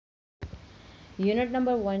Unit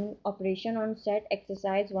number 1 operation on set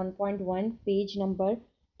exercise 1.1 page number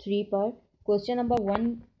 3 पर question number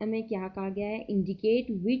 1 में क्या कहा गया है, indicate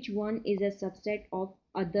which one is a subset of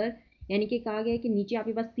other. यानी कि कहा गया है कि नीचे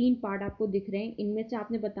आपके पास 3 पार्ट आपको दिख रहे हैं, इनमें से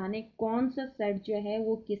आपने बताना है कौन सा सेट जो है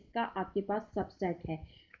वो किसका आपके पास सबसेट है।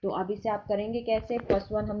 तो अब इसे आप करेंगे कैसे।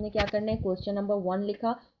 फर्स्ट वन हमने क्या करना है, क्वेश्चन नंबर 1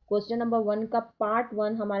 लिखा। क्वेश्चन नंबर 1 का पार्ट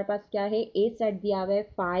 1 हमारे पास क्या है, ए सेट दिया हुआ है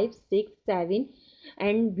 5 6 7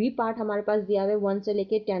 एंड बी पार्ट हमारे पास दिया हुआ है 1 से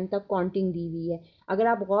लेके 10 तक काउंटिंग दी हुई है। अगर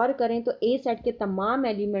आप गौर करें तो ए सेट के तमाम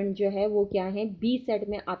एलिमेंट जो है वो क्या है, बी सेट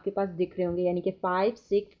में आपके पास दिख रहे होंगे। यानी कि 5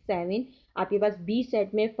 6 7 आपके पास बी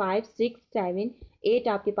सेट में 5 6 7 8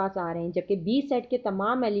 आपके पास आ रहे हैं, जबकि बी सेट के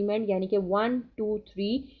तमाम एलिमेंट यानी कि 1 2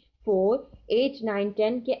 3 4 8 9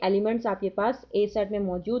 10 के एलिमेंट्स आपके पास ए सेट में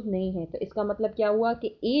मौजूद नहीं है। तो इसका मतलब क्या हुआ कि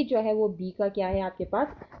ए जो है वो बी का क्या है, आपके पास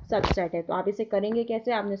सबसेट है। तो आप इसे करेंगे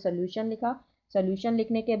कैसे, आपने सोल्यूशन लिखा, सोल्यूशन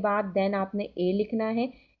लिखने के बाद देन आपने ए लिखना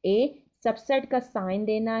है, ए सबसेट का साइन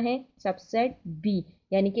देना है, सबसेट बी,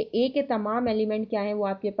 यानी कि ए के तमाम एलिमेंट क्या है वो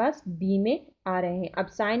आपके पास बी में आ रहे हैं। अब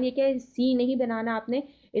साइन ये क्या है, सी नहीं बनाना, आपने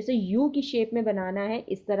इसे यू की शेप में बनाना है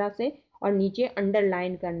इस तरह से और नीचे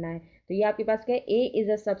अंडरलाइन करना है। तो ये आपके पास क्या है, ए is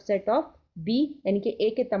a subset of B, यानी कि ए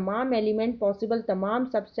के तमाम एलिमेंट पॉसिबल तमाम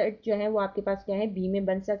सबसेट जो है वो आपके पास क्या है, बी में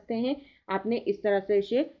बन सकते हैं। आपने इस तरह से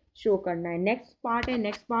इसे शो करना है। नेक्स्ट पार्ट है,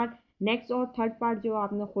 नेक्स्ट पार्ट, नेक्स्ट और थर्ड पार्ट जो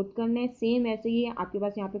आपने खुद करना है, सेम ऐसे ही है। आपके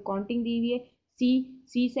पास यहाँ पे काउंटिंग दी हुई है,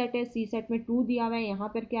 सी सेट है, सी सेट में 2 दिया हुआ है,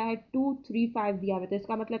 यहाँ पर क्या है 2 3 5 दिया हुआ है। तो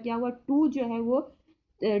इसका मतलब क्या हुआ, 2 जो है वो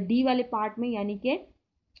डी वाले पार्ट में यानी कि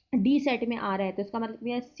डी सेट में आ रहा है। तो इसका मतलब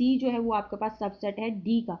क्या है, सी जो है वो आपके पास सबसेट है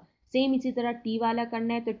डी का। सेम इसी तरह टी वाला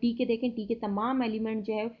करना है। तो टी के देखें, टी के तमाम एलिमेंट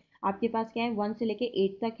जो है आपके पास क्या है, 1 से लेके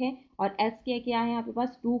 8 तक है। और एस के क्या है आपके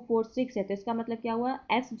पास 2 4 6 है। तो इसका मतलब क्या हुआ,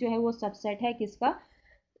 एस जो है वो सबसेट है किसका,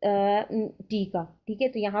 टी का। ठीक है,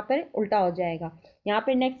 तो यहाँ पर उल्टा हो जाएगा। यहाँ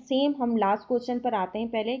पर नेक्स्ट सेम हम लास्ट क्वेश्चन पर आते हैं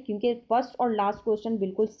पहले, क्योंकि फर्स्ट और लास्ट क्वेश्चन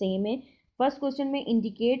बिल्कुल सेम है। फर्स्ट क्वेश्चन में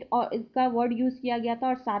इंडिकेट और इसका वर्ड यूज़ किया गया था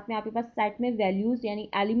और साथ में आपके पास सेट में वैल्यूज़ यानी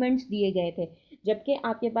एलिमेंट्स दिए गए थे, जबकि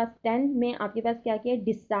आपके पास 10 में आपके पास क्या किया,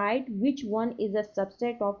 decide which one is a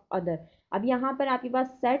subset of other. अब यहाँ पर आपके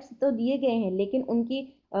पास सेट्स तो दिए गए हैं लेकिन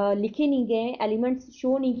उनकी लिखे नहीं गए हैं, एलिमेंट्स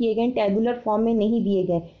शो नहीं किए गए, टेबुलर फॉर्म में नहीं दिए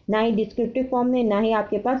गए, ना ही डिस्क्रिप्टिव फॉर्म में, ना ही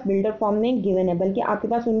आपके पास बिल्डर फॉर्म में गिवन है, बल्कि आपके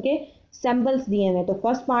पास उनके सिंबल्स दिए हुए हैं। तो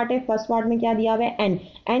फर्स्ट पार्ट है, फर्स्ट पार्ट में क्या दिया हुआ है, एन,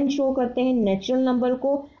 एन शो करते हैं नेचुरल नंबर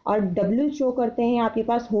को और डब्ल्यू शो करते हैं आपके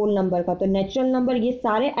पास होल नंबर का। तो नेचुरल नंबर ये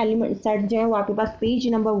सारे एलिमेंट सेट जो है वो आपके पास पेज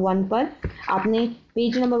नंबर 1 पर, आपने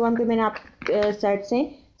पेज नंबर 1 पे मैंने आप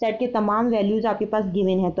सेट के तमाम वैल्यूज आपके पास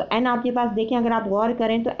गिवन है। तो एन आपके पास देखें, अगर आप गौर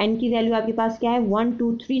करें तो एन की वैल्यू आपके पास क्या है, 1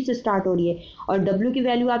 2 3 से स्टार्ट हो रही है और डब्ल्यू की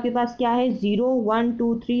वैल्यू आपके पास क्या है, 0 1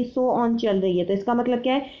 2 3 सो ऑन चल रही है। तो इसका मतलब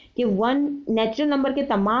क्या है कि 1 नेचुरल नंबर के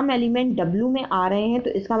तमाम एलिमेंट डब्ल्यू में आ रहे हैं। तो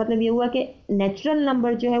इसका मतलब ये हुआ कि नेचुरल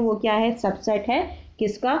नंबर जो है वो क्या है, सबसेट है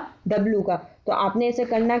किसका, डब्ल्यू का। तो आपने इसे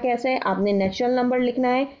करना कैसे है, आपने नेचुरल नंबर लिखना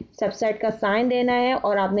है, सबसेट का साइन देना है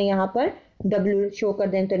और आपने यहाँ पर डब्ल्यू शो कर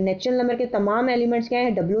दें। तो नेचुरल नंबर के तमाम एलिमेंट्स क्या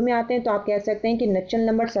है, डब्ल्यू में आते हैं। तो आप कह सकते हैं कि नेचुरल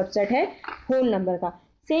नंबर सबसेट है होल नंबर का।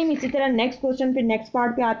 सेम इसी तरह नेक्स्ट क्वेश्चन पे, नेक्स्ट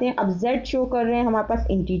पार्ट पे आते हैं। अब जेड शो कर रहे हैं हमारे पास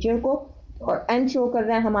इंटीजर को और एन शो कर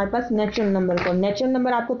रहा है हमारे पास नेचुरल नंबर को। नेचुरल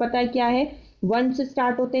नंबर आपको पता है क्या है, 1 से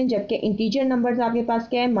स्टार्ट होते हैं, जबकि इंटीजर नंबर्स आपके पास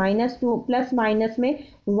क्या है, -2 प्लस माइनस में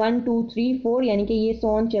 1 2 3 4 यानी कि ये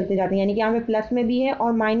सोन चलते जाते हैं। यानी कि यहाँ पे प्लस में भी है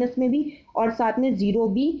और माइनस में भी और साथ में जीरो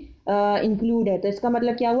भी इंक्लूड है। तो इसका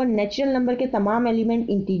मतलब क्या हुआ, नेचुरल नंबर के तमाम एलिमेंट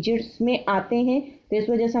इंटीजर्स में आते हैं। तो इस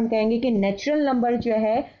वजह से हम कहेंगे कि नेचुरल नंबर जो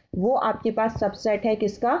है वो आपके पास सबसेट है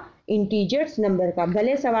किसका, इंटीजर्स नंबर का।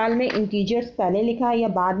 भले सवाल में इंटीजर्स पहले लिखा है या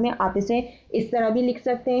बाद में, आप इसे इस तरह भी लिख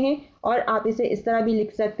सकते हैं और आप इसे इस तरह भी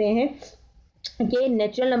लिख सकते हैं कि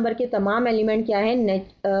नेचुरल नंबर के तमाम एलिमेंट क्या है,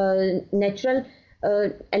 नेचुरल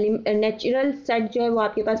सेट जो है वो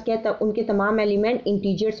आपके पास क्या है, उनके तमाम एलिमेंट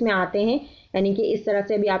इंटीजर्स में आते हैं। यानी कि इस तरह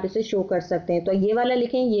से भी आप इसे शो कर सकते हैं। तो ये वाला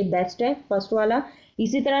लिखें, ये बेस्ट है फर्स्ट वाला।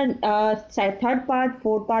 इसी तरह थर्ड पार्ट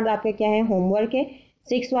फोर्थ पार्ट आपका क्या है, होमवर्क है।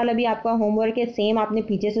 6 वाला भी आपका होमवर्क है, सेम आपने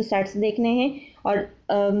पीछे से सेट्स देखने हैं। और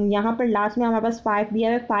यहाँ पर लास्ट में हमारे पास 5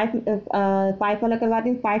 दिया है, 5 वाला करवाते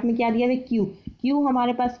हैं। 5 में क्या दिया है, क्यू, क्यू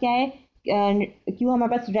हमारे पास क्या है, क्यू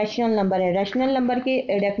हमारे पास रैशनल नंबर है। रैशनल नंबर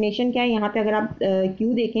के डेफिनेशन क्या है, यहाँ पे अगर आप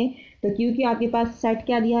क्यू देखें तो क्यू की आपके पास सेट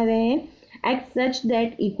क्या दिया हुआ है, x such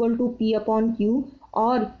that equal to P upon Q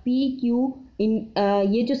और पी क्यू इन,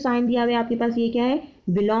 ये जो साइन दिया हुआ है आपके पास ये क्या है,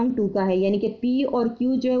 बिलोंग टू का है। यानी कि पी और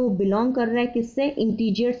क्यू जो है वो बिलोंग कर रहा है किससे,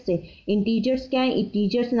 इंटीजर्स से। इंटीजर्स क्या है,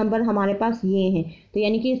 इंटीजर्स नंबर हमारे पास ये हैं। तो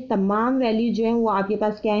यानी कि तमाम वैल्यू जो है वो आपके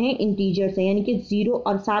पास क्या है, इंटीजर्स है। यानी कि 0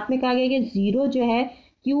 और साथ में कहा गया कि 0 जो है,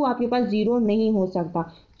 क्यू आपके पास 0 नहीं हो सकता।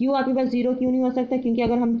 क्यू आपके पास जीरो क्यों नहीं हो सकता, क्योंकि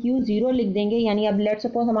अगर हम क्यू जीरो लिख देंगे, यानी अब लेट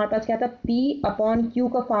सपोज हमारे पास क्या था, पी अपॉन क्यू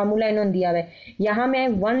का फार्मूला इन्होंने दिया हुआ है, यहाँ मैं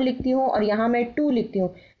 1 लिखती हूँ और यहाँ मैं 2 लिखती हूँ,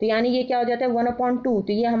 तो यानी ये क्या हो जाता है 1/2,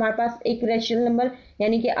 तो ये हमारे पास एक रेशनल नंबर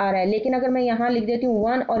यानी कि आ रहा है। लेकिन अगर मैं यहाँ लिख देती हूँ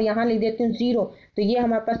 1 और यहाँ लिख देती हूँ 0, तो ये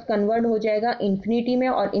हमारे पास कन्वर्ट हो जाएगा इन्फिनिटी में,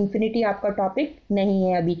 और इन्फिनिटी आपका टॉपिक नहीं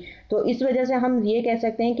है अभी। तो इस वजह से हम ये कह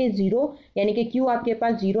सकते हैं कि 0 यानी कि क्यू आपके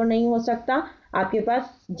पास 0 नहीं हो सकता, आपके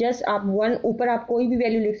पास जस्ट आप 1 ऊपर आप कोई भी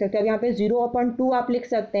वैल्यू लिख सकते हैं। अब यहाँ पे 0/2 आप लिख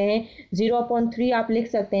सकते हैं, 0/3 आप लिख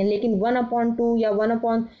सकते हैं, लेकिन 1/2 या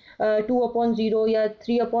 1/2/0 या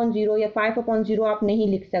 3/0 या 5/0 आप नहीं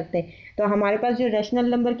लिख सकते। तो हमारे पास जो रेशनल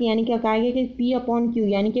नंबर की यानी क्या कहेंगे कि पी अपॉन क्यू,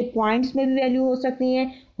 यानी कि पॉइंट्स में भी वैल्यू हो सकती है,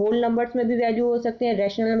 होल नंबर्स में भी वैल्यू हो सकते हैं,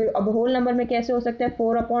 रेशनल नंबर। अब होल नंबर में कैसे हो सकता है,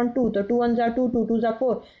 4/2, तो 2 1 2, 2 2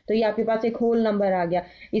 4, तो ये आपके पास एक होल नंबर आ गया।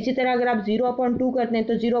 इसी तरह अगर आप 0/2 करते हैं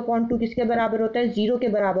तो 0/2 किसके बराबर होता है, 0 के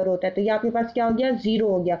बराबर होता है, तो ये आपके पास क्या हो गया, 0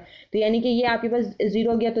 हो गया। तो यानी कि ये आपके पास 0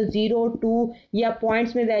 हो गया, तो 0 2 या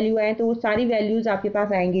पॉइंट्स में वैल्यू आए तो वो सारी वैल्यूज आपके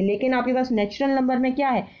पास आएंगी। लेकिन आपके पास नेचुरल नंबर में क्या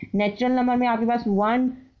है, नेचुरल नंबर में आपके पास 1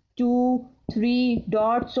 2 3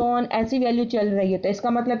 डॉट्स ऑन ऐसी वैल्यू चल रही है। तो इसका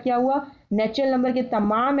मतलब क्या हुआ, नेचुरल नंबर के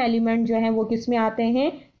तमाम एलिमेंट जो हैं वो किस में आते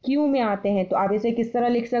हैं, क्यू में आते हैं। तो आप इसे किस तरह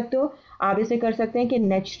लिख सकते हो, आप इसे कर सकते हैं कि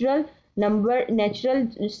नेचुरल नंबर, नेचुरल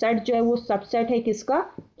सेट जो है वो सबसेट है किसका,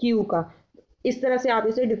 क्यू का। इस तरह से आप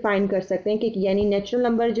इसे डिफाइन कर सकते हैं कि यानी नेचुरल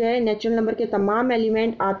नंबर जो है, नेचुरल नंबर के तमाम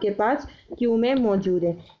एलिमेंट आपके पास क्यू में मौजूद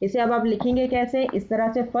है। इसे अब आप लिखेंगे कैसे, इस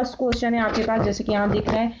तरह से फर्स्ट क्वेश्चन है आपके पास, जैसे कि यहाँ दिख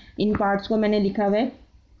रहा है, इन पार्ट्स को मैंने लिखा हुआ है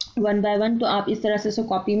 1 बाय 1, तो आप इस तरह से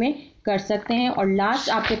कॉपी में कर सकते हैं। और लास्ट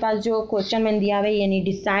आपके पास जो क्वेश्चन मैंने दिया हुआ है यानी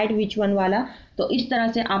डिसाइड विच वन वाला, तो इस तरह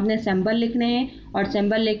से आपने सिंबल लिखने हैं और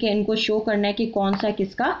सिंबल लेके इनको शो करना है कि कौन सा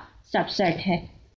किसका सबसेट है।